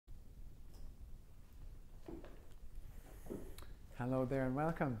Hello there and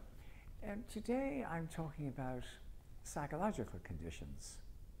welcome. Today I'm talking about psychological conditions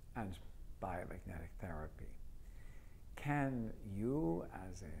and biomagnetic therapy. Can you,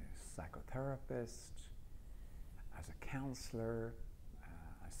 as a psychotherapist, as a counselor,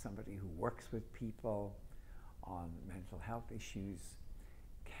 as somebody who works with people on mental health issues,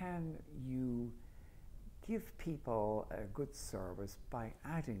 can you give people a good service by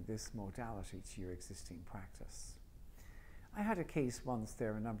adding this modality to your existing practice? I had a case once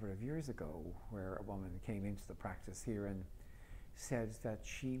there a number of years ago where a woman came into the practice here and said that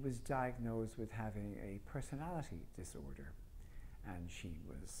she was diagnosed with having a personality disorder, and she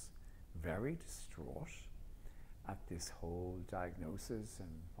was very distraught at this whole diagnosis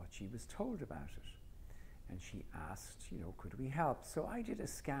and what she was told about it. And she asked, could we help? So I did a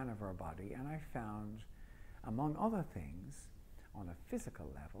scan of her body and I found, among other things, on a physical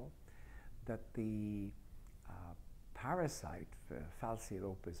level, that the parasite,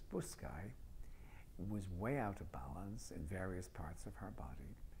 Phalceolopus buscae, was way out of balance in various parts of her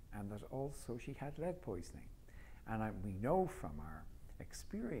body, and that also she had lead poisoning. And we know from our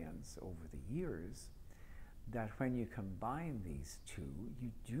experience over the years that when you combine these two,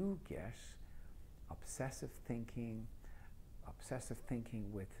 you do get obsessive thinking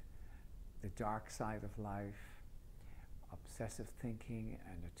with the dark side of life, obsessive thinking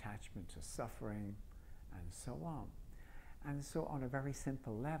and attachment to suffering, and so on. And so on a very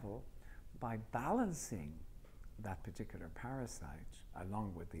simple level, by balancing that particular parasite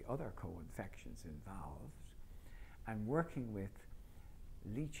along with the other co-infections involved and working with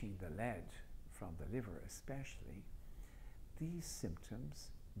leaching the lead from the liver especially, these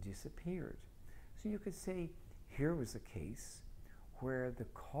symptoms disappeared. So you could say here was a case where the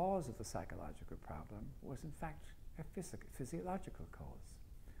cause of the psychological problem was in fact a physiological cause,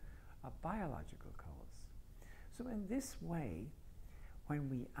 a biological cause. So in this way, when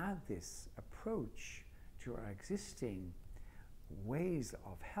we add this approach to our existing ways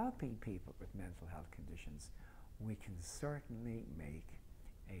of helping people with mental health conditions, we can certainly make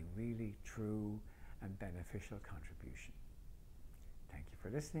a really true and beneficial contribution. Thank you for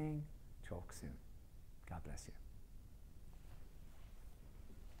listening. Talk soon. God bless you.